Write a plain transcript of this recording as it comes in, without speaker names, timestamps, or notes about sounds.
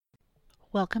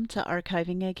Welcome to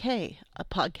Archiving AK, a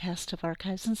podcast of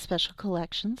archives and special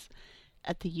collections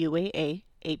at the UAA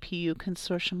APU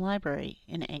Consortium Library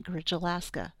in Anchorage,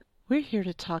 Alaska. We're here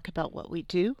to talk about what we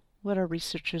do, what our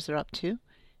researchers are up to,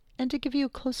 and to give you a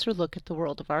closer look at the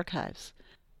world of archives.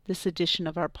 This edition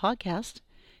of our podcast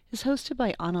is hosted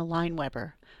by Anna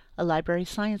Leinweber, a library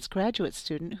science graduate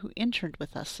student who interned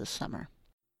with us this summer.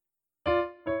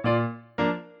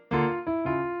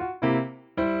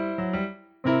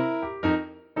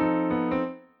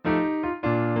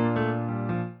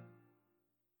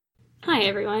 Hi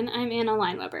everyone, I'm Anna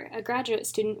Leinweber, a graduate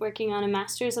student working on a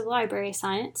Master's of Library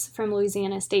Science from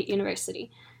Louisiana State University.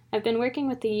 I've been working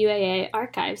with the UAA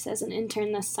archives as an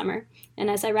intern this summer, and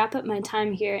as I wrap up my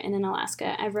time here and in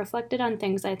Alaska, I've reflected on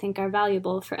things I think are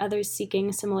valuable for others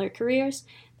seeking similar careers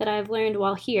that I've learned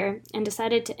while here, and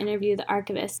decided to interview the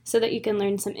archivists so that you can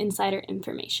learn some insider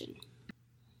information.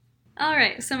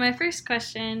 Alright, so my first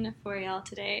question for y'all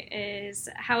today is,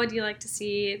 how would you like to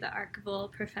see the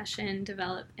archival profession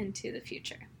develop into the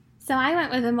future? So I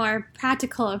went with a more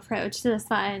practical approach to this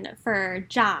one for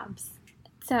jobs.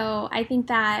 So I think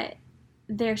that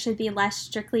there should be less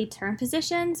strictly term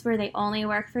positions where they only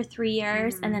work for 3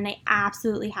 years and then they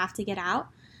absolutely have to get out.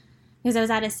 Because I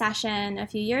was at a session a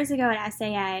few years ago at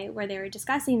SAA where they were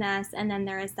discussing this, and then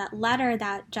there is that letter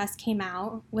that just came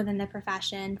out within the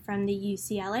profession from the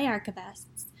UCLA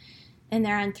archivists, and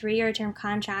they're on 3-year term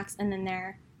contracts, and then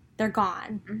they're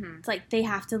gone. It's like they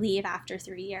have to leave after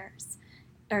 3 years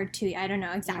or 2. I don't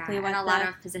know exactly what. And a lot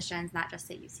of positions, not just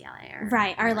at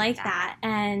UCLA, are like that.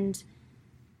 And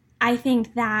I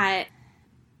think that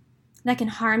can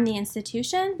harm the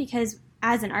institution, because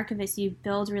as an archivist, you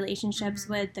build relationships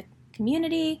with the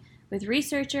community, with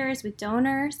researchers, with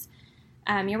donors.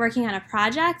 You're working on a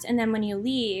project, and then when you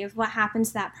leave, what happens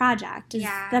to that project? Does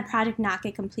the project not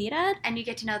get completed? And you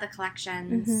get to know the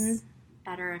collections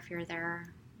better if you're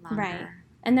there longer. Right.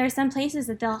 And there's some places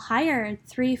that they'll hire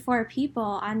 3-4 people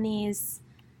on these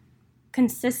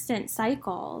consistent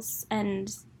cycles,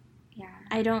 and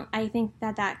I think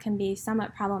that can be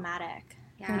somewhat problematic.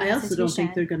 Yeah. I also don't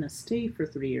think they're going to stay for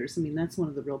 3 years. I mean, that's one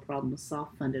of the real problems with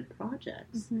soft-funded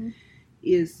projects,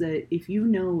 is that if you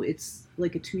know it's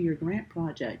like a 2-year grant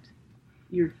project,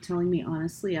 you're telling me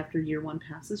honestly after year 1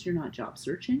 passes, you're not job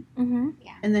searching? And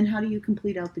then how do you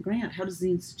complete out the grant? How does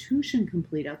the institution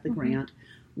complete out the grant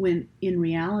when in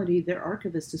reality their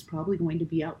archivist is probably going to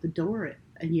be out the door at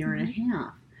a year and a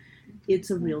half?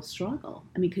 It's a real struggle.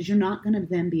 I mean, because you're not going to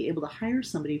then be able to hire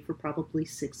somebody for probably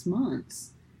 6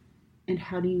 months. And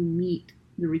how do you meet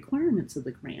the requirements of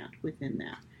the grant within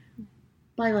that?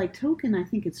 By like token, I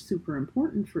think it's super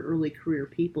important for early career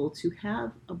people to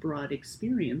have a broad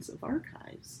experience of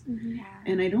archives.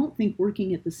 And I don't think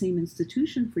working at the same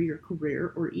institution for your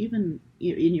career, or even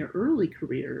in your early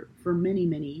career for many,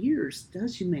 many years,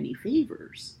 does you many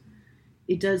favors.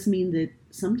 It does mean that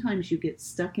sometimes you get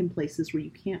stuck in places where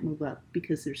you can't move up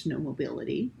because there's no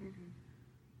mobility.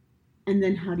 And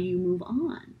then how do you move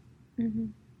on?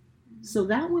 So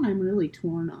that one I'm really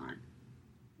torn on.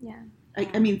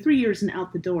 I mean, 3 years and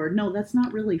out the door, no, that's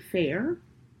not really fair.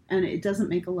 And it doesn't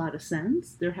make a lot of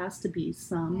sense. There has to be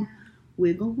some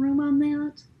wiggle room on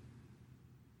that.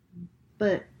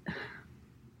 But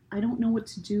I don't know what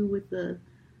to do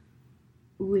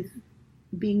with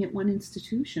being at one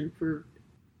institution for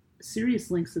serious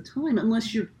lengths of time,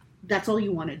 unless that's all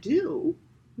you want to do.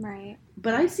 Right.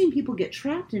 But I've seen people get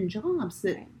trapped in jobs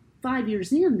that 5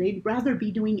 years in, they'd rather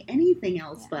be doing anything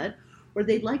else or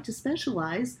they'd like to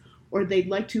specialize, or they'd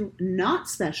like to not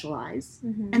specialize,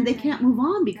 and they can't move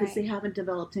on because they haven't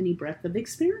developed any breadth of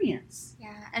experience.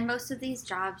 And most of these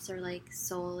jobs are like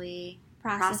solely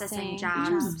processing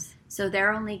jobs. So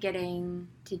they're only getting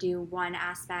to do one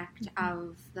aspect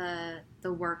of the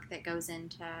work that goes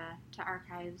into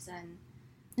archives.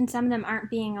 And some of them aren't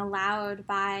being allowed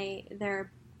by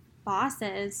their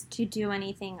bosses to do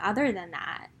anything other than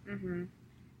that.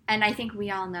 And I think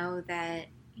we all know that,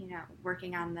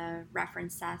 working on the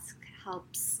reference desk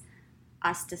helps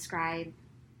us describe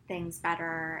things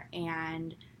better,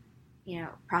 and,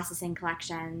 processing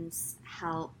collections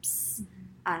helps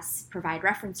us provide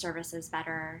reference services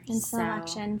better. And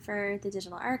selection for the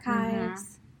digital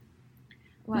archives.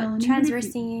 What trends we're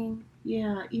seeing.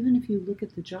 Yeah, even if you look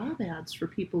at the job ads for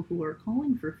people who are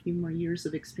calling for a few more years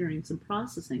of experience in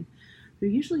processing, they're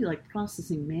usually like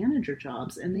processing manager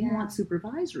jobs, and they want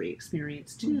supervisory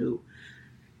experience too.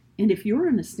 And if you're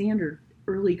in a standard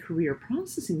early career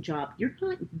processing job, you're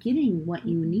not getting what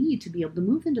you need to be able to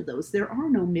move into those. There are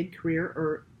no mid-career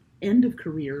or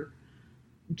end-of-career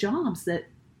jobs that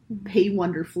pay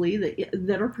wonderfully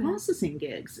that are processing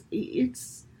gigs.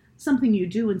 It's something you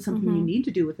do and something you need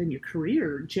to do within your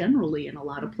career generally in a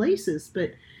lot of places,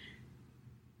 but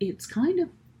it's kind of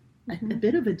a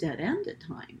bit of a dead end at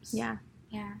times. Yeah.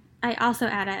 Yeah. I also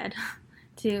added,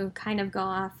 to kind of go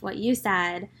off what you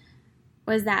said,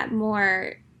 was that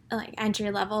more like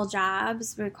entry-level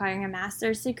jobs requiring a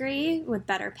master's degree with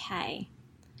better pay.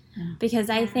 Yeah. Because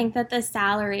I think that the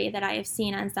salary that I have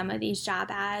seen on some of these job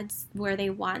ads where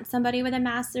they want somebody with a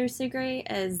master's degree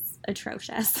is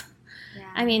atrocious. Yeah.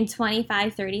 I mean, $25,000,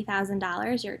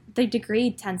 $30,000, the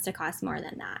degree tends to cost more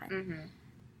than that. Mm-hmm.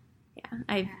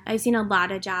 Yeah, I've seen a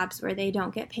lot of jobs where they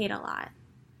don't get paid a lot.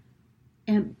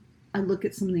 And I look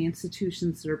at some of the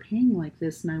institutions that are paying like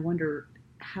this, and I wonder,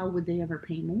 how would they ever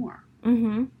pay more?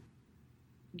 Mm-hmm.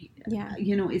 Yeah.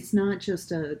 You know, it's not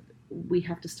just we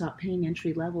have to stop paying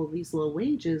entry level these low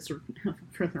wages or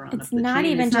further on. It's not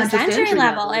even just entry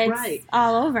level. It's right.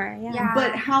 all over. Yeah.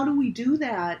 But how do we do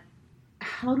that?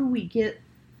 How do we get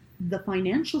the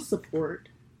financial support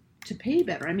to pay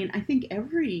better? I mean, I think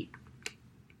every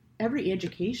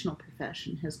educational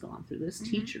profession has gone through this.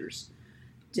 Mm-hmm. Teachers,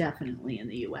 definitely in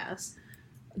the U.S.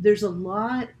 There's a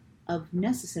lot of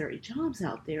necessary jobs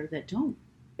out there that don't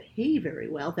pay very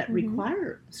well, that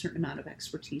require a certain amount of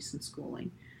expertise in schooling,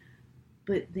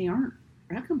 but they aren't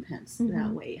recompensed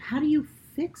that way. How do you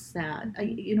fix that?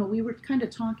 We were kind of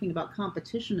talking about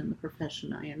competition in the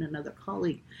profession, I and another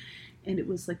colleague, and it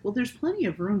was like, well, there's plenty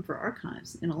of room for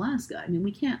archives in Alaska. I mean,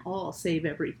 we can't all save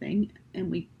everything, and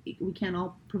we can't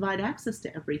all provide access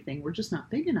to everything. We're just not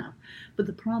big enough. But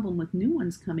the problem with new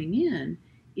ones coming in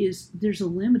is there's a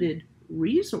limited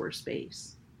resource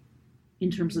base in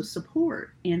terms of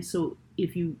support. And so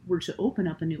if you were to open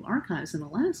up a new archives in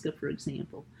Alaska, for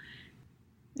example,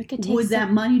 would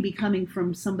that money be coming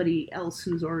from somebody else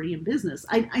who's already in business?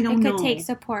 I don't know. It could take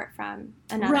support from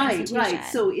another institution. Right.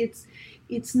 So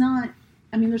it's not,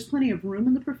 I mean, there's plenty of room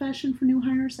in the profession for new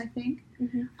hires, I think.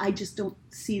 Mm-hmm. I just don't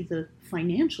see the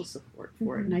financial support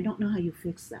for it, and I don't know how you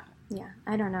fix that. Yeah,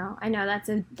 I don't know. I know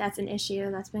that's an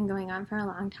issue that's been going on for a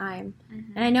long time,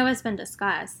 and I know it's been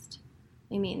discussed.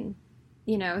 I mean,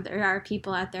 there are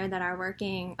people out there that are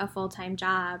working a full-time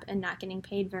job and not getting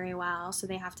paid very well, so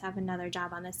they have to have another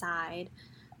job on the side,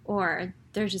 or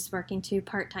they're just working 2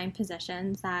 part-time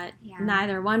positions that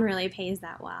neither one really pays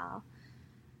that well.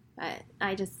 But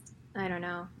I don't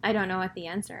know. I don't know what the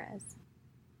answer is.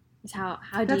 How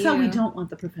we don't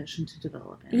want the profession to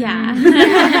develop. Yeah.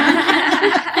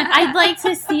 I'd like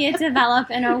to see it develop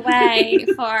in a way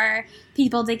for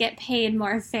people to get paid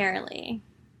more fairly,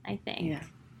 I think. Yeah.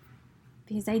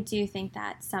 Because I do think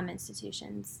that some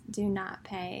institutions do not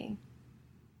pay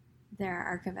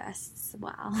their archivists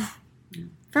well. Yeah.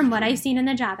 From what I've seen in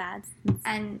the job ads.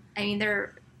 And, I mean,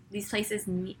 these places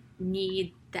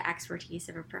need the expertise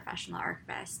of a professional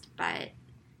archivist, but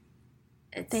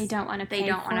they don't want to pay. They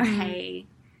don't want to pay,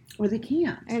 or they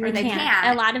can't, or they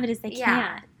can't. A lot of it is they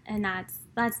can't, and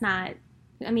that's not.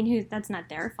 I mean, that's not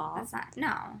their fault. That's not.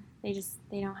 No,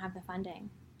 they don't have the funding.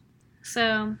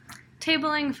 So,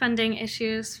 tabling funding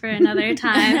issues for another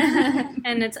time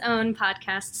and its own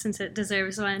podcast, since it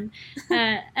deserves one.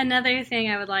 Another thing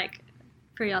I would like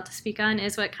for y'all to speak on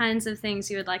is what kinds of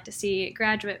things you would like to see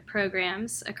graduate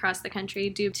programs across the country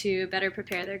do to better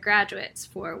prepare their graduates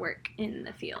for work in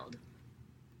the field.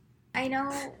 I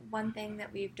know one thing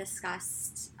that we've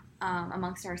discussed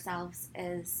amongst ourselves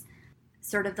is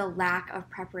sort of the lack of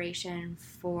preparation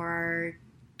for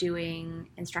doing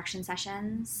instruction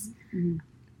sessions.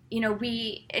 Mm-hmm.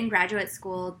 We in graduate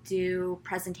school do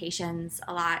presentations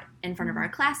a lot in front of our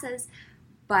classes,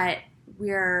 but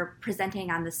we're presenting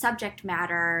on the subject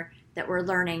matter that we're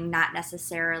learning, not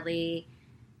necessarily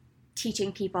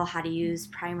teaching people how to use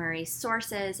primary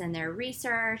sources in their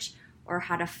research or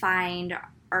how to find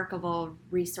archival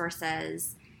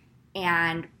resources.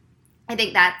 And I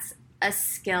think that's a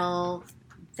skill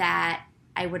that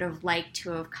I would have liked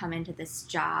to have come into this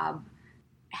job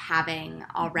having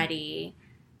already,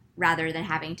 rather than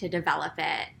having to develop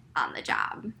it on the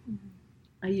job.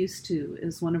 I used to,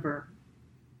 as one of our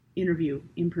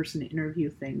in-person interview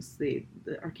things,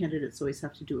 our candidates always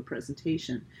have to do a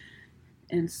presentation.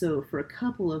 And so for a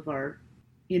couple of our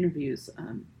interviews,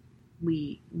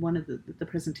 one of the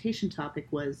presentation topic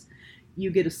was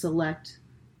you get to select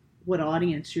what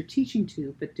audience you're teaching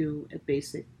to, but do a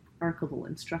basic archival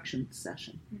instruction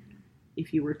session. Mm-hmm.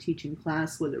 If you were teaching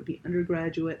class, whether it be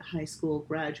undergraduate, high school,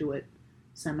 graduate,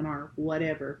 seminar,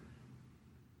 whatever,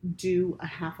 do a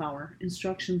half-hour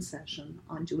instruction session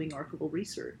on doing archival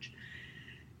research.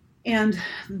 And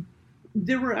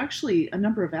there were actually a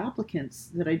number of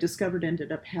applicants that I discovered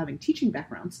ended up having teaching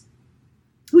backgrounds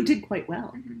who did quite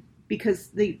well, mm-hmm. because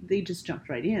they just jumped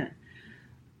right in.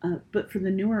 But for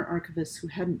the newer archivists who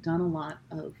hadn't done a lot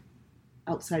of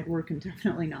outside work, and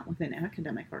definitely not within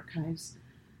academic archives,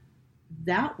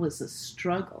 that was a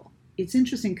struggle. It's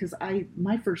interesting because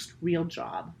my first real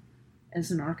job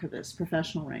as an archivist,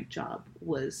 professional rank job,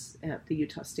 was at the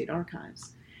Utah State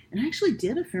Archives. And I actually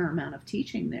did a fair amount of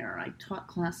teaching there. I taught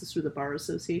classes through the Bar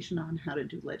Association on how to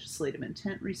do legislative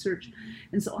intent research.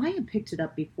 And so I had picked it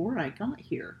up before I got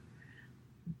here.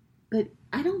 But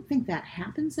I don't think that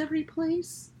happens every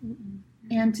place. Mm-mm.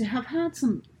 And to have had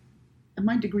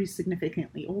my degree's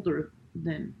significantly older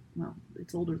than, well,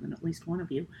 it's older than at least one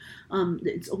of you.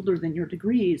 It's older than your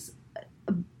degrees.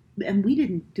 And we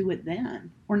didn't do it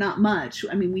then, or not much.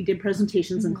 I mean, we did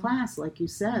presentations in class, like you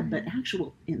said, but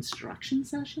actual instruction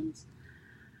sessions.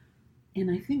 And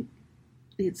I think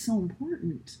it's so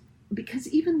important because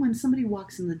even when somebody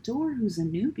walks in the door who's a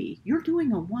newbie, you're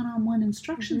doing a one-on-one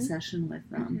instruction session with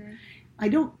them. I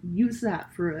don't use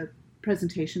that for a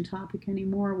presentation topic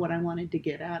anymore. What I wanted to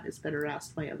get at is better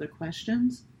asked by other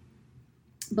questions.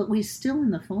 But we still,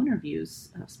 in the phone interviews,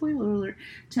 spoiler alert,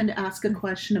 tend to ask a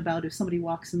question about if somebody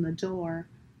walks in the door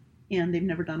and they've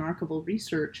never done archival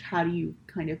research, how do you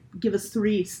kind of give us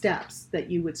 3 steps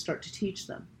that you would start to teach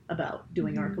them about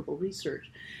doing archival research?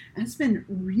 And it's been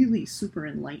really super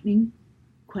enlightening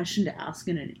question to ask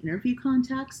in an interview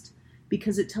context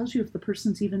because it tells you if the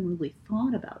person's even really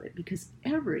thought about it. Because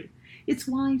it's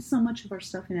why so much of our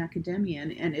stuff in academia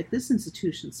and at this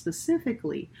institution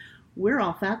specifically, we're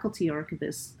all faculty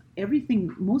archivists.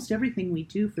 Most everything we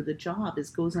do for the job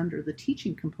goes under the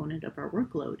teaching component of our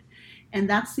workload. And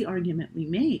that's the argument we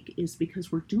make, is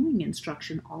because we're doing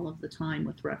instruction all of the time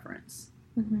with reference.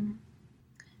 Mm-hmm.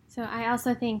 So I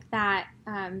also think that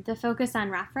the focus on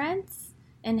reference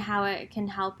and how it can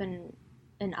help in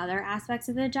other aspects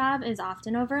of the job is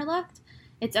often overlooked.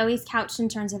 It's always couched in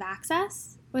terms of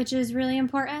access, which is really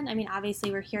important. I mean,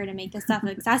 obviously we're here to make this stuff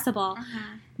accessible,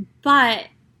 but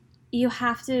you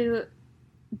have to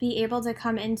be able to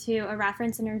come into a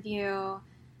reference interview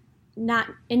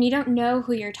and you don't know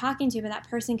who you're talking to, but that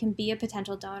person can be a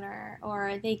potential donor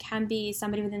or they can be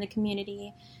somebody within the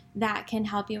community that can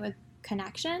help you with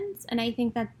connections. And I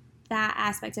think that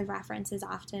aspect of reference is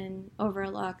often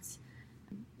overlooked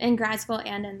in grad school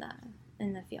and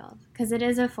in the field because it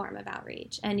is a form of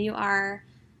outreach. And you are,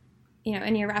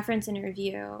 in your reference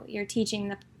interview,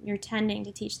 you're tending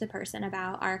to teach the person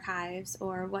about archives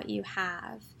or what you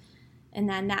have. And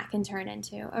then that can turn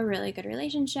into a really good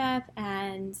relationship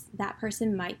and that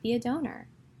person might be a donor.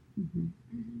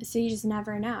 So you just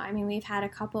never know. I mean, we've had a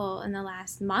couple in the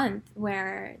last month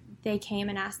where they came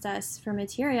and asked us for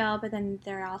material, but then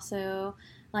they're also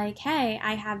like, hey,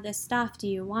 I have this stuff. Do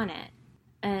you want it?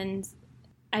 And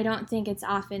I don't think it's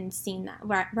often seen that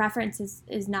reference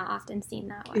is not often seen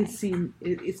that way.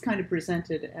 It's kind of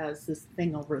presented as this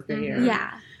thing over there.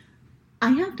 Yeah. I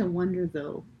have to wonder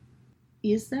though,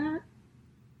 is that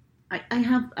I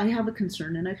have a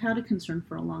concern, and I've had a concern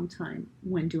for a long time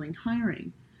when doing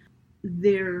hiring.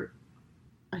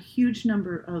 A huge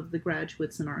number of the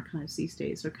graduates in archives these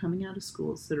days are coming out of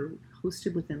schools that are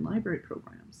hosted within library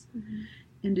programs.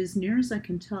 And as near as I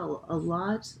can tell, a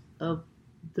lot of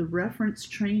the reference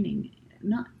training,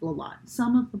 not a lot,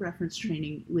 some of the reference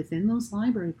training within those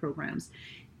library programs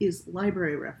is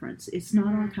library reference. It's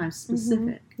not archive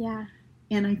specific. Yeah.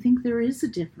 And I think there is a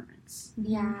difference.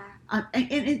 Yeah. And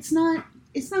it's not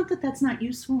that that's not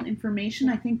useful information.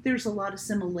 I think there's a lot of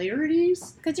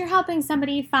similarities. Because you're helping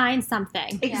somebody find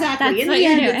something. Exactly. In the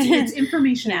end, it's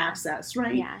information access,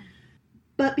 right? Yeah.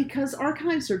 But because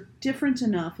archives are different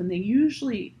enough, and they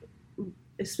usually,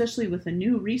 especially with a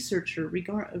new researcher,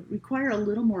 require a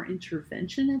little more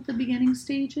intervention at the beginning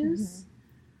stages.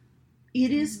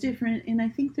 It is different, and I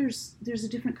think there's a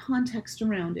different context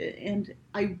around it. And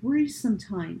I worry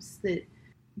sometimes that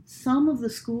some of the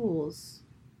schools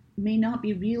may not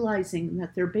be realizing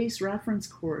that their base reference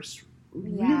course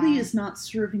really is not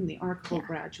serving the archival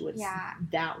graduates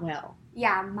that well.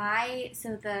 Yeah,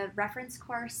 so the reference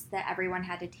course that everyone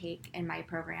had to take in my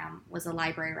program was a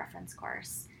library reference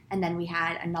course. And then we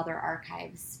had another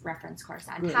archives reference course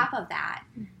on top of that.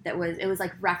 It was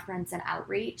like reference and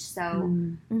outreach. So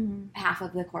half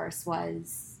of the course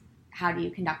was how do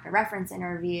you conduct a reference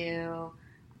interview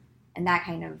and that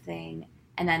kind of thing.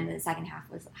 And then the second half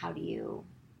was how do you,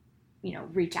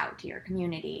 reach out to your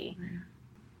community.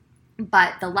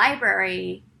 But the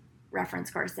library reference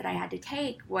course that I had to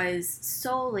take was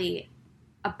solely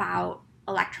about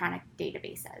electronic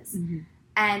databases.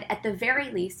 And at the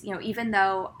very least, even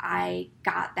though I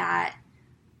got that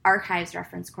archives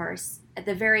reference course, at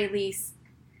the very least,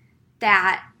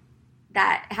 that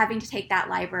that having to take that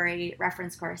library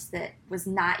reference course that was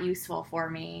not useful for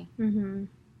me, you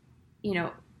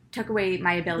know, took away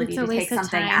my ability to take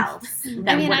something else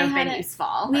that would have been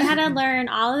useful. We had to learn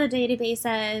all of the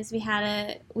databases.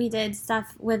 We did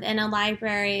stuff within a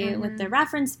library with the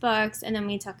reference books, and then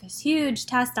we took this huge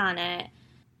test on it.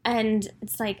 And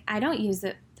it's like, I don't use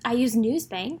it. I use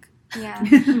Newsbank. Yeah.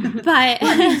 But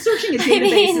searching a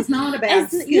database is not a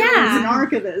bad skill as an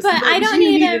archivist. But I don't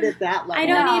need it at that level. I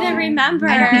don't need to remember.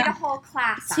 I don't need a whole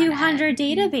class 200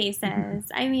 databases.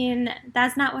 I mean,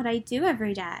 that's not what I do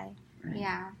every day. Right.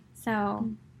 Yeah. So,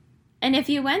 and if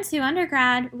you went to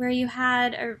undergrad where you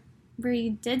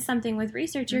did something with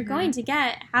research, you're going to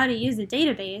get how to use a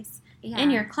database in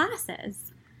your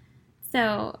classes.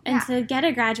 So, and to get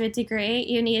a graduate degree,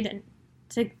 you need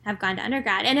to have gone to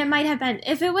undergrad. And it might have been,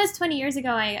 if it was 20 years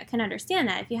ago, I can understand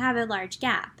that if you have a large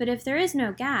gap. But if there is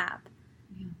no gap,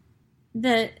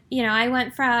 I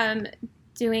went from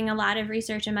doing a lot of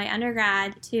research in my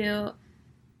undergrad to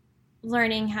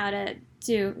learning how to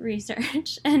do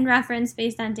research and reference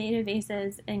based on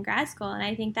databases in grad school. And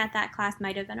I think that class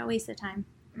might have been a waste of time.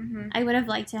 I would have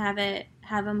liked to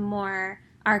have a more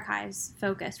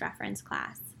archives-focused reference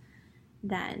class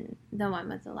than the one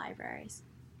with the libraries.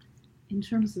 In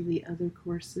terms of the other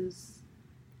courses,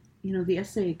 the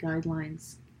SAA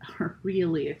guidelines are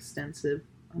really extensive.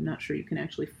 I'm not sure you can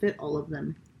actually fit all of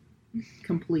them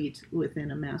complete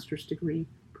within a master's degree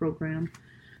program.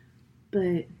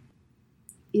 But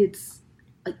it's,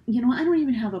 I don't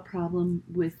even have a problem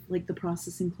with like the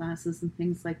processing classes and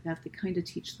things like that kind of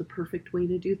teach the perfect way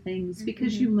to do things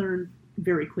because you learn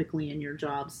very quickly in your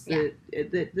jobs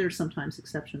that there's sometimes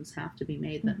exceptions have to be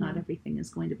made, that not everything is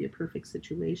going to be a perfect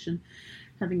situation.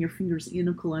 Having your fingers in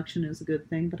a collection is a good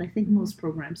thing, but I think most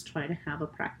programs try to have a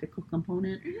practical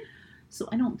component. So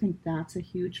I don't think that's a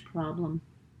huge problem.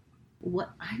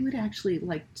 What I would actually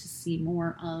like to see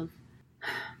more of,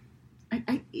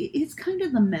 it's kind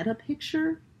of the meta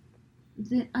picture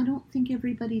that I don't think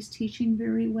everybody's teaching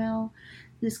very well.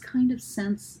 This kind of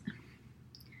sense,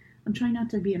 I'm trying not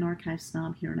to be an archive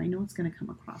snob here, and I know it's going to come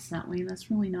across that way, and that's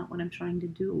really not what I'm trying to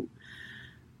do.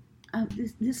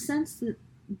 This sense that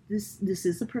this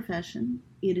is a profession.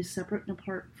 It is separate and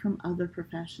apart from other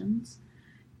professions.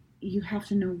 You have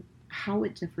to know how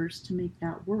it differs to make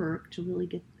that work, to really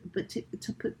get, but to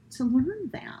learn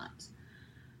that.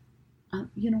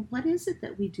 What is it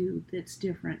that we do that's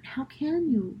different? How can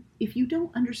you, if you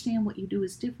don't understand what you do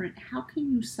is different, how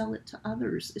can you sell it to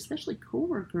others, especially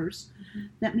coworkers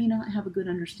that may not have a good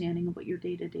understanding of what your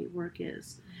day-to-day work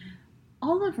is?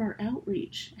 All of our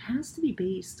outreach has to be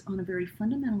based on a very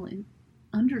fundamental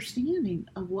understanding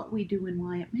of what we do and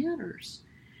why it matters.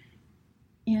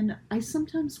 And I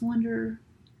sometimes wonder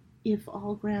if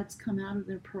all grads come out of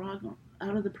the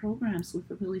programs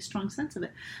with a really strong sense of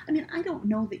it. I mean, I don't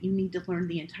know that you need to learn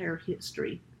the entire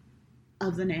history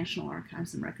of the National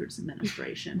Archives and Records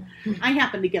Administration. I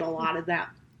happen to get a lot of that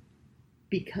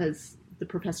because the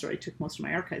professor I took most of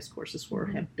my archives courses for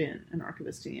had been an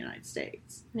archivist in the United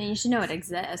States. I mean, you should know it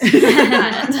exists. And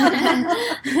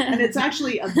it's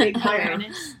actually a big higher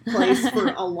place for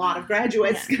a lot of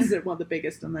graduates because they're one of the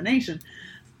biggest in the nation.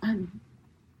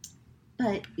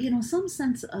 But, some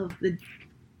sense of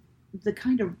the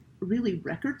kind of really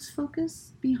records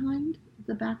focus behind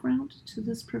the background to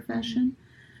this profession,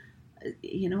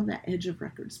 that edge of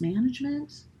records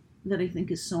management that I think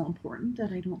is so important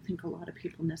that I don't think a lot of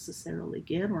people necessarily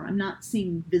get, or I'm not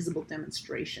seeing visible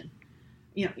demonstration.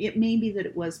 It may be that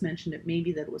it was mentioned, it may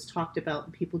be that it was talked about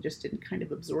and people just didn't kind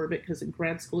of absorb it because in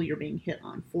grad school you're being hit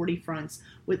on 40 fronts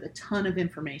with a ton of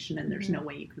information and there's no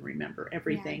way you can remember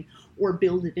everything or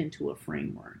build it into a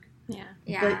framework.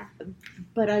 Yeah.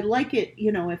 But I like it,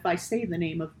 if I say the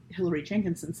name of Hillary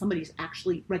Jenkinson, somebody's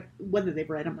actually read, whether they've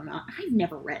read them or not. I've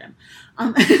never read them.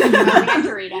 We have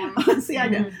to read them. See,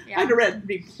 I'd have read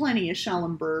plenty of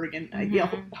Schellenberg and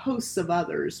hosts of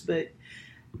others, but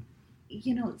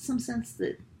some sense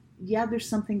that, there's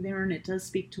something there and it does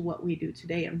speak to what we do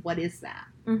today. And what is that?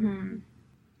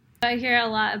 I hear a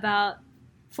lot about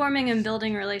forming and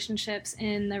building relationships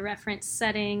in the reference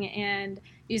setting and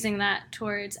using that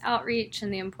towards outreach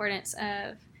and the importance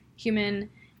of human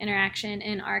interaction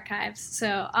in archives.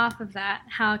 So off of that,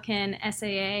 how can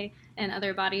SAA and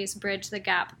other bodies bridge the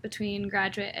gap between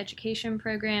graduate education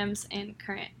programs and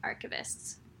current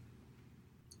archivists?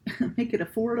 Make it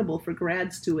affordable for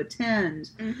grads to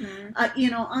attend.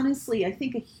 Honestly, I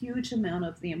think a huge amount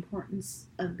of the importance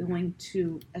of going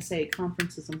to SAA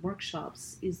conferences and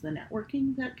workshops is the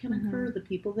networking that can occur, the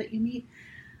people that you meet.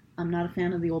 I'm not a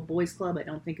fan of the old boys club. I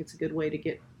don't think it's a good way to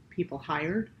get people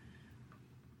hired.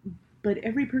 But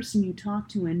every person you talk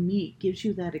to and meet gives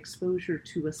you that exposure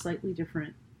to a slightly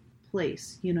different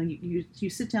place. You know, you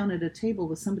sit down at a table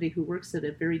with somebody who works at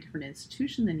a very different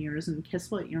institution than yours, and guess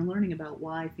what? You're learning about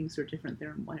why things are different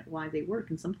there and why they work,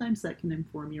 and sometimes that can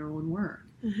inform your own work.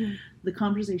 Mm-hmm. The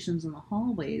conversations in the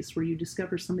hallways where you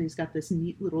discover somebody's got this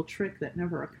neat little trick that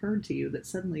never occurred to you that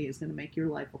suddenly is going to make your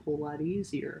life a whole lot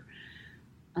easier.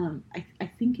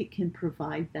 I think it can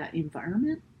provide that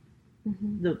environment.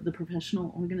 Mm-hmm. The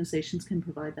professional organizations can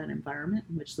provide that environment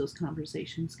in which those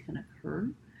conversations can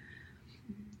occur.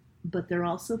 But they're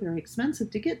also very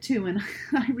expensive to get to, and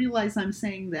I realize I'm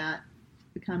saying that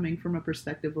coming from a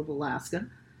perspective of Alaska,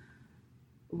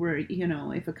 where, you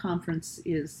know, if a conference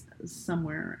is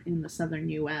somewhere in the southern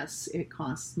U.S., it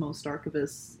costs most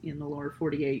archivists in the lower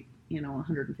 48, you know,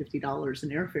 $150 in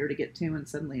airfare to get to, and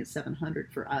suddenly it's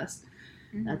 $700 for us.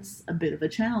 Mm-hmm. That's a bit of a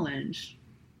challenge.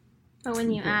 But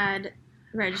when you add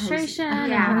registration,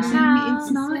 it's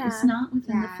not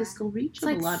within the fiscal reach of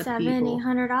a lot of people.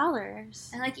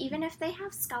 $700-800. And like, even if they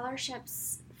have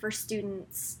scholarships for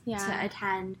students to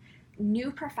attend,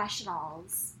 new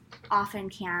professionals often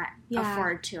can't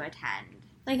afford to attend.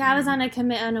 Like, I was on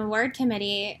an award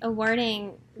committee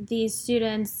awarding these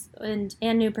students and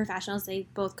new professionals. They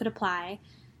both could apply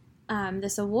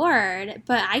this award,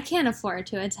 but I can't afford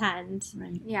to attend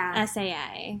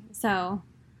SAA. So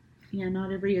yeah,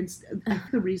 not every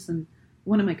the reason,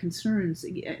 one of my concerns,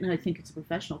 and I think it's a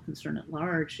professional concern at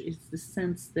large, is the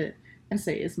sense that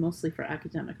SA is mostly for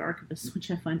academic archivists, which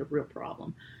I find a real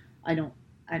problem. I don't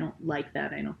like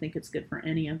that. I don't think it's good for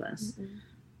any of us. Mm-hmm.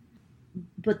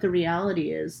 But the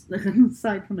reality is,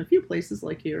 aside from a few places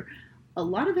like here, a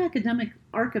lot of academic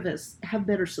archivists have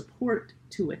better support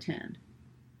to attend.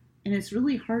 And it's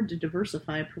really hard to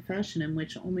diversify a profession in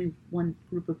which only one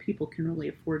group of people can really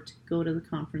afford to go to the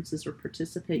conferences or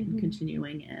participate in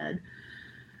continuing ed.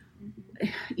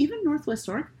 Mm-hmm. Even Northwest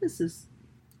Archivists, is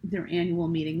their annual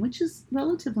meeting, which is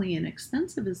relatively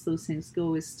inexpensive as those things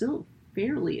go, is still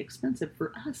fairly expensive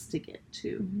for us to get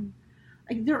to. Mm-hmm.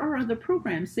 Like, there are other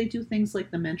programs. They do things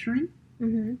like the mentoring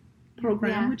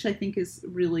program, which I think is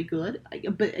really good.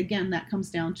 But again, that comes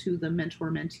down to the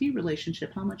mentor-mentee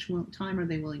relationship. How much time are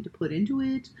they willing to put into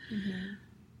it? Mm-hmm.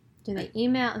 Do they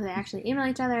email? Do they actually email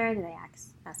each other? Do they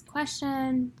ask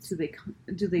questions? Do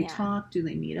they talk? Do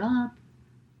they meet up?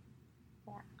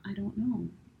 Yeah. I don't know.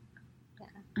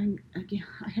 Yeah.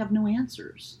 I have no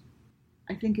answers.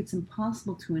 I think it's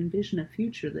impossible to envision a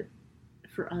future that,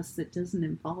 for us, that doesn't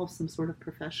involve some sort of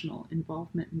professional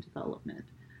involvement and development,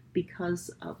 because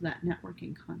of that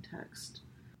networking context.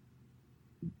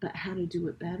 But how to do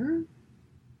it better,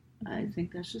 I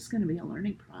think that's just going to be a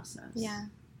learning process. Yeah.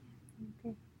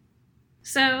 Okay.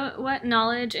 So what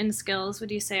knowledge and skills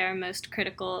would you say are most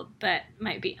critical but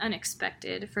might be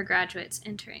unexpected for graduates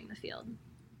entering the field?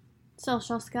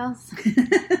 Social skills.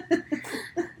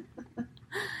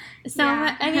 So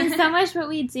much what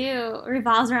we do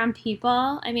revolves around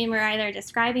people. I mean, we're either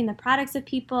describing the products of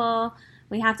people.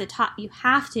 You have to talk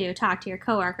to your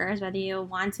coworkers, whether you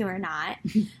want to or not,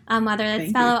 whether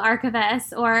it's fellow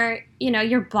archivists or, you know,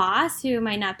 your boss, who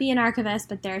might not be an archivist,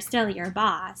 but they're still your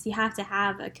boss. You have to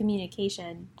have a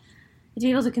communication, to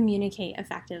be able to communicate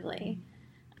effectively.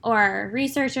 Or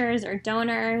researchers or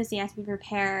donors, you have to be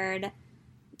prepared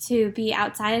to be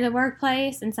outside of the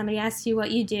workplace, and somebody asks you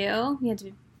what you do. You have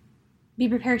to be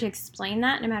prepared to explain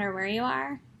that no matter where you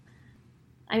are.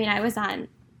 I mean, I was on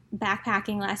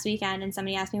backpacking last weekend and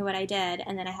somebody asked me what I did,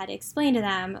 and then I had to explain to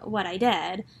them what I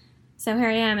did. So here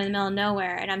I am in the middle of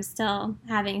nowhere, and I'm still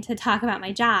having to talk about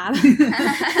my job.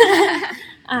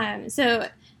 So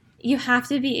you have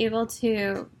to be able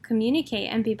to communicate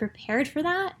and be prepared for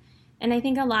that. And I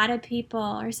think a lot of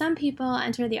people, or some people,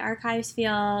 enter the archives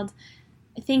field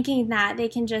thinking that they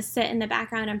can just sit in the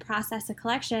background and process a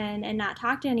collection and not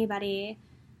talk to anybody.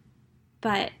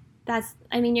 But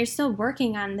you're still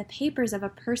working on the papers of a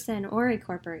person or a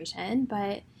corporation,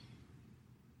 but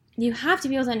you have to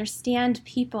be able to understand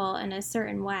people in a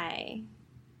certain way.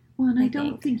 Well, and I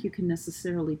don't think you can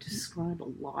necessarily describe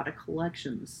a lot of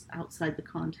collections outside the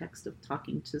context of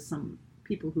talking to some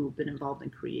people who have been involved in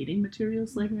creating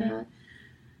materials like that.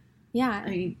 Yeah.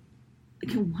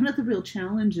 One of the real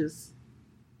challenges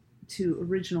to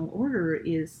original order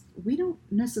is we don't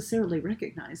necessarily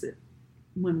recognize it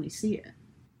when we see it.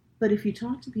 But if you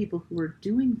talk to people who are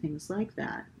doing things like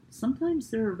that,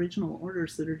 sometimes there are original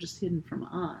orders that are just hidden from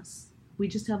us. We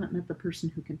just haven't met the person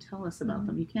who can tell us about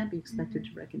them. You can't be expected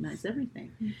to recognize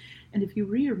everything. And if you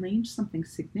rearrange something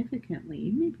significantly,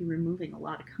 you may be removing a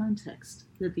lot of context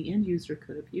that the end user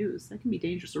could have used. That can be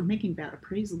dangerous, or making bad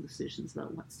appraisal decisions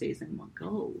about what stays and what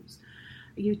goes.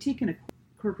 You've taken a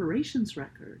corporation's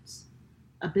records,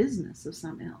 a business of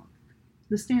some ilk,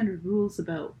 the standard rules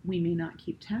about we may not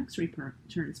keep tax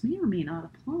returns may or may not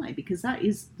apply, because that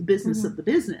is the business of the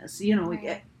business.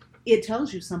 Right. It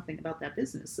tells you something about that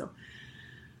business. So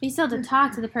You still have to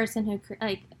talk to the person who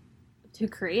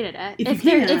created it, If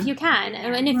you can.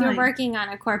 And if you're Right. working on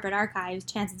a corporate archives,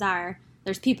 chances are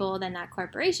there's people within that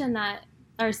corporation that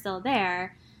are still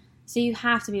there, so you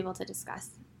have to be able to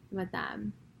discuss with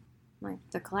them, like,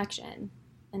 the collection.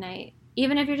 And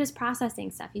even if you're just processing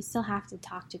stuff, you still have to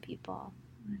talk to people.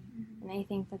 Right. And I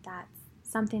think that that's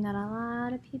something that a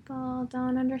lot of people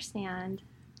don't understand.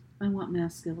 I want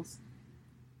math skills.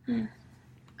 I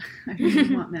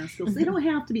really want math skills. They don't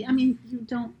have to be, you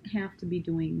don't have to be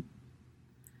doing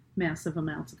massive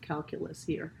amounts of calculus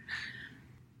here.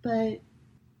 But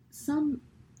some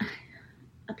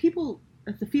people,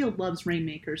 the field loves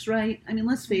rainmakers, right?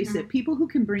 Let's face it, people who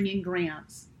can bring in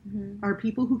grants are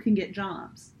people who can get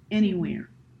jobs anywhere.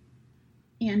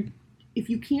 And if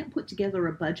you can't put together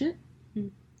a budget,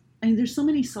 there's so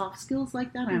many soft skills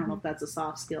like that. I don't know if that's a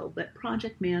soft skill, but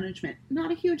project management,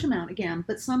 not a huge amount, again,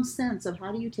 but some sense of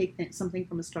how do you take something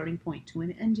from a starting point to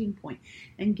an ending point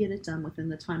and get it done within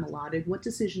the time allotted. What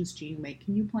decisions do you make?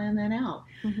 Can you plan that out?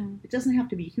 It doesn't have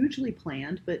to be hugely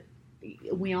planned, but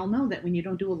we all know that when you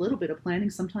don't do a little bit of planning,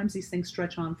 sometimes these things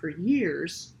stretch on for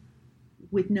years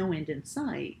with no end in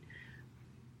sight.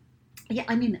 Yeah,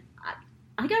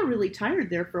 I got really tired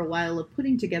there for a while of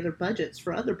putting together budgets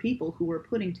for other people who were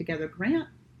putting together grant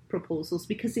proposals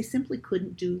because they simply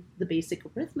couldn't do the basic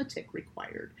arithmetic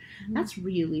required. That's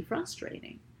really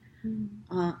frustrating.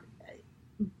 But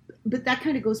that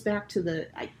kind of goes back to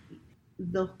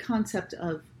the concept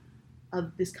of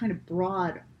this kind of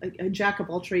broad, a jack of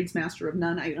all trades, master of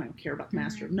none. I don't care about the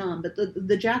master of none, but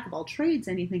the jack of all trades,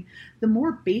 anything, the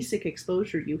more basic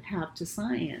exposure you have to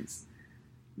science,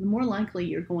 the more likely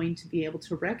you're going to be able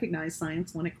to recognize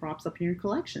science when it crops up in your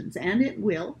collections. And it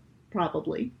will,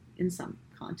 probably, in some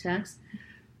contexts.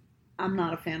 I'm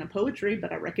not a fan of poetry,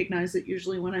 but I recognize it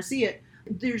usually when I see it.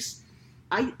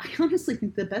 I honestly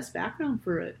think the best background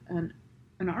for an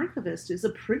archivist is a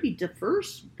pretty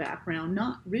diverse background,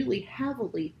 not really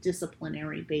heavily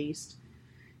disciplinary based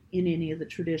in any of the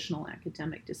traditional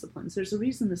academic disciplines. There's a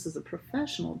reason this is a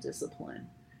professional discipline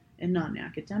and not an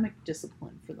academic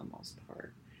discipline for the most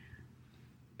part.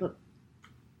 But,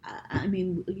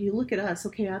 you look at us,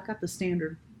 okay, I've got the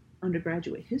standard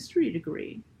undergraduate history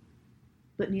degree,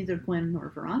 but neither Gwen nor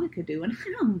Veronica do, and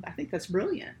I think that's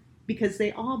brilliant, because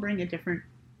they all bring a different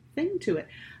thing to it.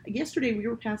 Yesterday we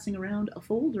were passing around a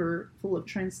folder full of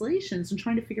translations and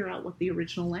trying to figure out what the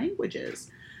original language is.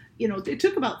 It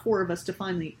took about 4 of us to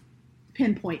finally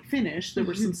pinpoint finish. There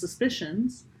were some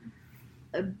suspicions,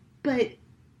 but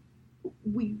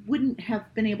we wouldn't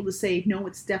have been able to say, no,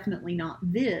 it's definitely not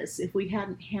this, if we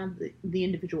hadn't had the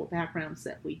individual backgrounds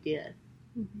that we did.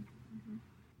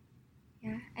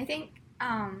 Yeah, I think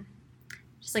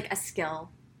just like a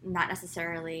skill, not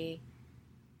necessarily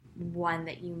one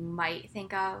that you might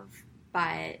think of,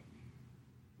 but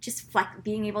just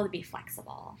being able to be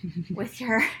flexible with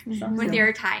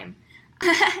your time.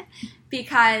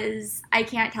 Because I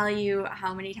can't tell you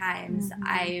how many times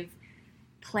I've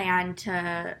planned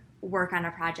to work on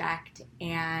a project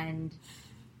and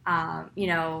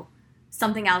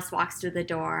something else walks through the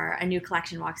door, a new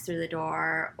collection walks through the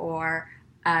door, or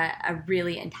a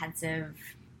really intensive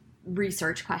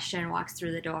research question walks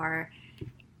through the door,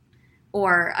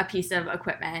 or a piece of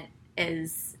equipment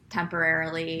is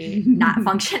temporarily not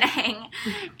functioning,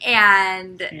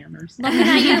 and looking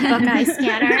at your Bookeye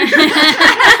scanner,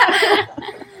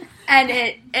 and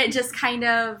it just kind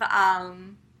of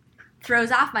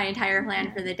throws off my entire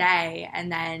plan for the day,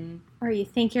 and then... Or you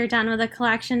think you're done with a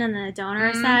collection and the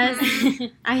donor says,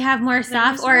 I have more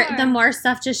stuff, or the more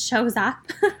stuff just shows up.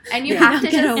 And you have to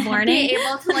just be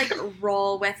able to,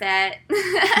 roll with it.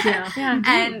 Yeah.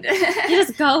 And you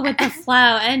just go with the flow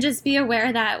and just be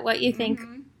aware that what you think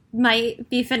might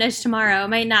be finished tomorrow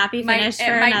might not be finished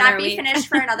for another week. It might not be finished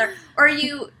for another... Or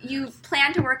you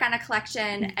plan to work on a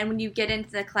collection, and when you get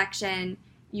into the collection,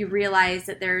 you realize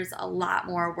that there's a lot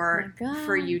more work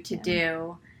for you to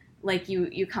do. Like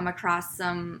you come across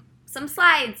some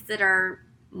slides that are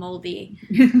moldy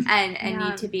and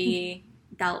need to be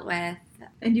dealt with.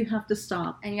 And you have to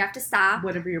stop.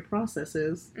 Whatever your process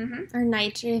is. Or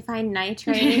find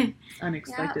nitrate.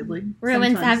 Unexpectedly.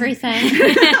 Ruins everything.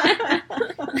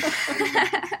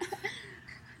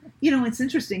 It's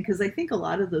interesting because I think a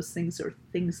lot of those things are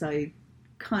things I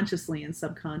consciously and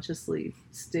subconsciously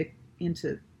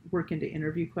work into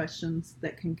interview questions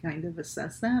that can kind of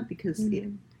assess that, because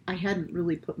I hadn't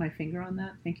really put my finger on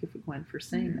that. Thank you for Gwen for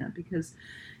saying that, because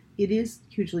it is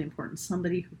hugely important.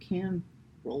 Somebody who can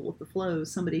roll with the flow,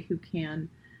 somebody who can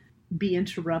be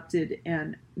interrupted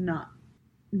and not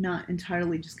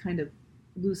entirely just kind of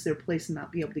lose their place and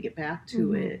not be able to get back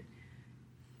to it,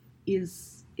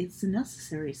 it's a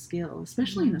necessary skill,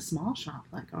 especially in a small shop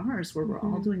like ours, where we're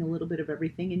all doing a little bit of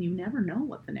everything, and you never know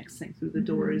what the next thing through the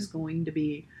door is going to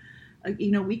be.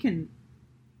 We can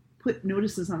put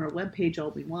notices on our webpage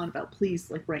all we want about, please,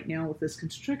 like right now with this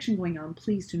construction going on,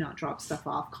 please do not drop stuff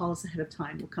off. Call us ahead of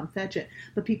time. We'll come fetch it.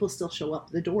 But people still show up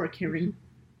at the door carrying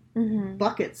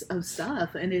buckets of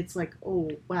stuff. And it's like, oh,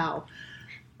 wow.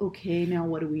 Okay, now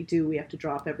what do? We have to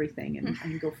drop everything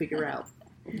and go figure out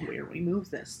where we move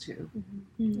this to.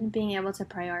 Being able to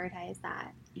prioritize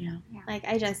that. Yeah. Like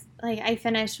I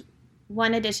finish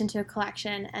one addition to a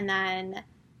collection, and then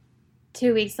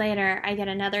 2 weeks later I get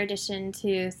another addition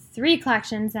to 3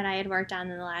 collections that I had worked on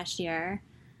in the last year.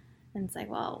 And it's like,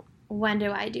 well, when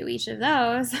do I do each of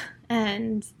those?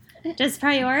 And just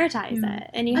prioritize it.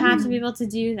 And you have to be able to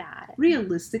do that.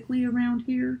 Realistically around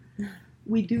here,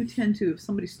 we do tend to, if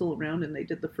somebody's still around and they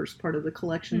did the first part of the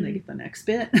collection, they get the next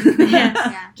bit.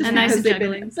 Just a nice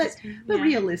juggling system. But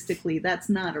realistically, that's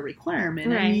not a requirement.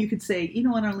 Right. I mean, you could say, you know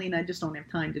what, Arlene, I just don't have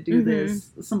time to do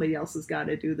this. Somebody else has got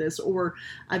to do this. Or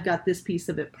I've got this piece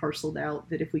of it parceled out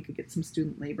that if we could get some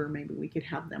student labor, maybe we could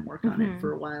have them work on it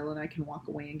for a while and I can walk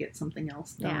away and get something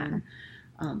else done.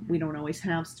 We don't always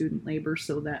have student labor,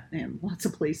 so that, and lots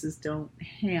of places don't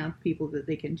have people that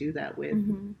they can do that with.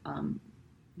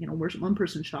 Where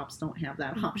one-person shops don't have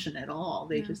that option at all.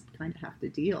 They just kind of have to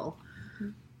deal.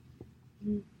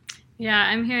 Yeah,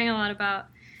 I'm hearing a lot about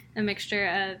a mixture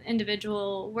of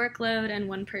individual workload and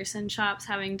one-person shops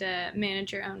having to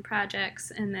manage your own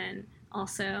projects, and then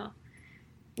also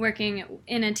working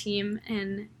in a team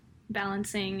and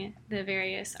balancing the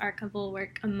various archival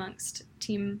work amongst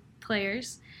team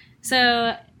players.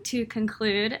 So, to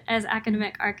conclude, as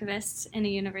academic archivists in a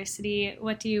university,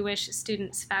 what do you wish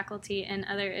students, faculty, and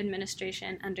other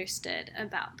administration understood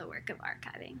about the work of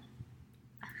archiving?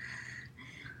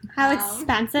 How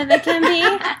expensive it can be.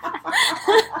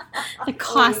 The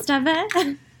cost of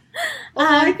it.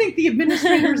 Well, I think the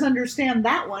administrators understand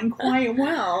that one quite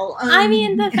well. I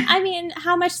mean,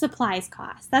 how much supplies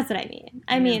cost. That's what I mean.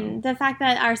 I mean, the fact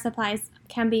that our supplies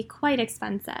can be quite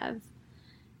expensive.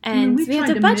 And we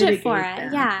have to budget for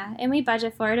it. Yeah, and we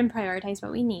budget for it and prioritize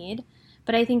what we need.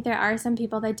 But I think there are some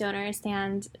people that don't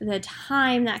understand the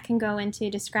time that can go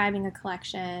into describing a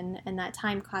collection, and that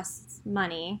time costs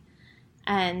money,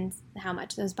 and how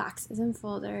much those boxes and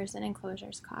folders and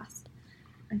enclosures cost.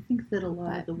 I think that a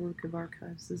lot of the work of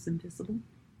archives is invisible.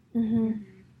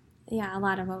 Yeah, a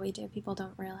lot of what we do, people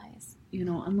don't realize.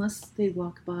 Unless they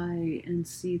walk by and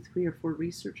see 3 or 4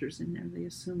 researchers in there, they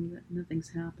assume that nothing's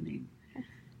happening.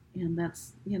 And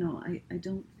that's, I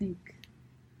don't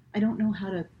know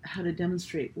how to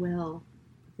demonstrate well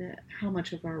that how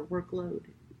much of our workload,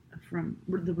 from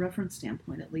the reference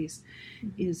standpoint at least,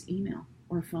 is email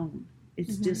or phone.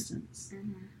 It's distance.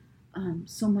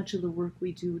 So much of the work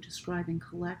we do describing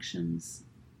collections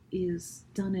is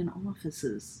done in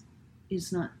offices,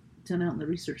 is not done out in the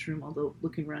research room, although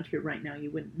looking around here right now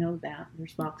you wouldn't know that.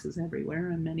 There's boxes everywhere,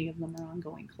 and many of them are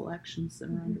ongoing collections that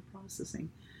are under processing.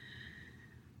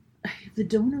 The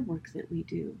donor work that we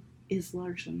do is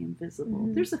largely invisible.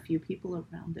 There's a few people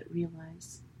around that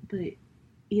realize, but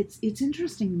it's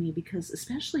interesting to me because,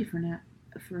 especially for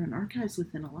an archives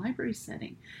within a library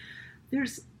setting,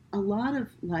 there's a lot of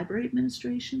library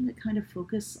administration that kind of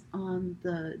focus on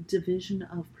the division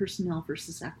of personnel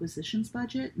versus acquisitions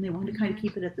budget, and they want to kind of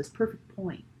keep it at this perfect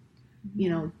point.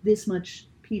 This much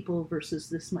people versus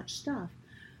this much stuff.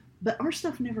 But our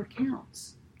stuff never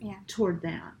counts toward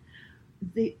that.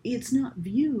 It's not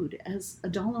viewed as a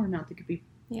dollar amount that could be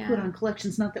put on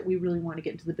collections. Not that we really want to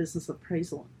get into the business of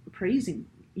praising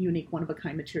unique,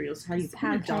 one-of-a-kind materials. How do you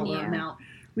put a dollar amount,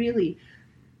 really?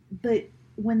 But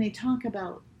when they talk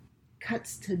about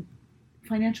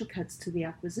financial cuts to the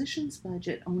acquisitions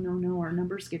budget, oh no, our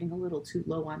number's getting a little too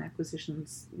low on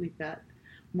acquisitions. We've got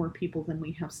more people than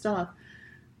we have stuff.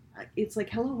 It's like,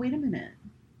 hello, wait a minute.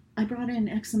 I brought in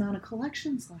X amount of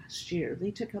collections last year. They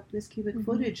took up this cubic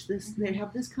footage. They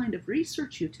have this kind of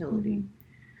research utility.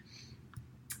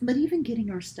 But even getting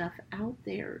our stuff out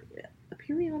there,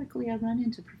 periodically I run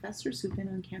into professors who've been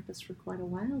on campus for quite a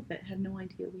while that had no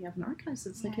idea we have an archives.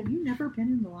 It's like, have you never been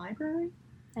in the library?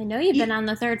 I know you've been on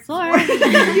the 3rd floor.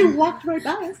 You walked right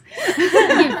by us.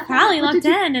 You probably looked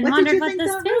in and wondered what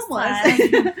this space was.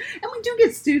 And we do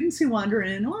get students who wander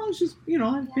in. Oh, it's just,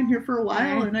 I've been here for a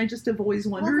while, and I just have always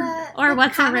wondered. Or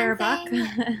what's a rare book?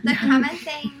 The common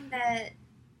thing that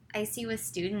I see with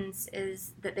students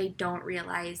is that they don't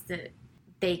realize that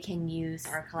they can use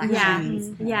our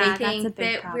collections. Yeah, they think that's a big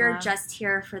that problem. we're just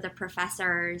here for the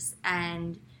professors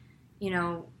and,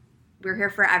 we're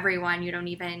here for everyone. You don't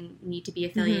even need to be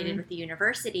affiliated with the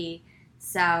university.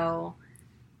 So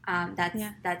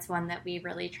that's one that we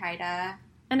really try to.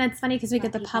 And it's funny because we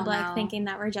get the public thinking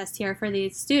that we're just here for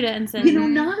these students.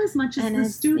 And, not as much as the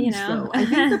students, though. I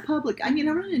think the public, I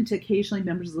run into occasionally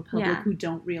members of the public who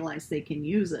don't realize they can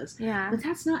use us. Yeah. But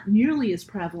that's not nearly as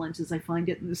prevalent as I find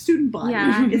it in the student body.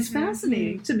 Yeah. It's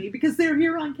fascinating to me because they're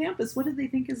here on campus. What do they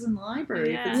think is in the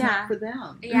library if it's not for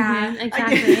them? Yeah,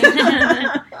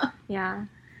 exactly. Yeah.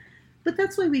 But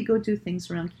that's why we go do things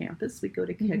around campus. We go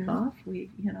to kickoff. We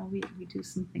do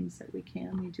some things that we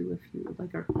can. We do a few,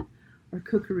 like our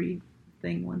cookery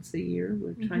thing once a year.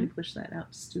 We're trying to push that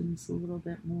out to students a little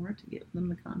bit more to get them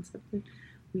the concept that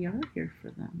we are here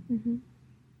for them. And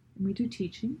we do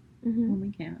teaching when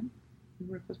we can. We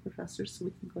work with professors so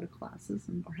we can go to classes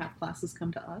or have classes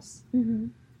come to us.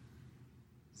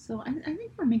 So I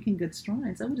think we're making good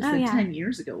strides. I would have said 10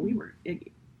 years ago we were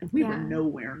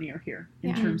nowhere near here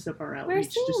in terms of our outreach.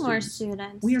 We're seeing more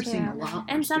students. We are too. seeing a lot more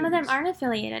And some of them students. aren't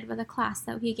affiliated with a class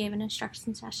that we gave an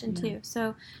instruction session too.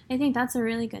 So I think that's a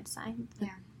really good sign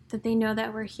that they know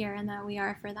that we're here and that we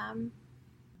are for them.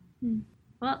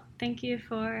 Well, thank you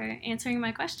for answering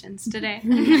my questions today.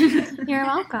 You're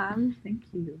welcome. Thank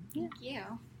you. Thank you.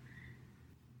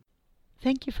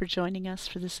 Thank you for joining us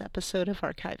for this episode of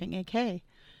Archiving AK.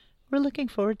 We're looking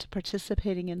forward to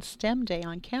participating in STEM Day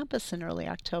on campus in early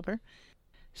October.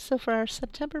 So for our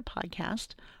September podcast,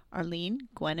 Arlene,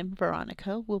 Gwen, and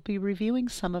Veronica will be reviewing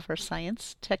some of our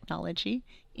science, technology,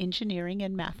 engineering,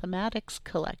 and mathematics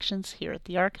collections here at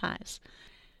the Archives.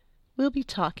 We'll be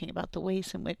talking about the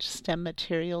ways in which STEM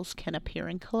materials can appear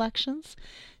in collections,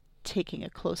 taking a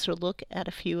closer look at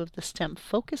a few of the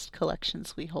STEM-focused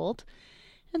collections we hold,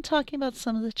 and talking about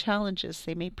some of the challenges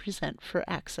they may present for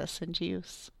access and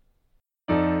use.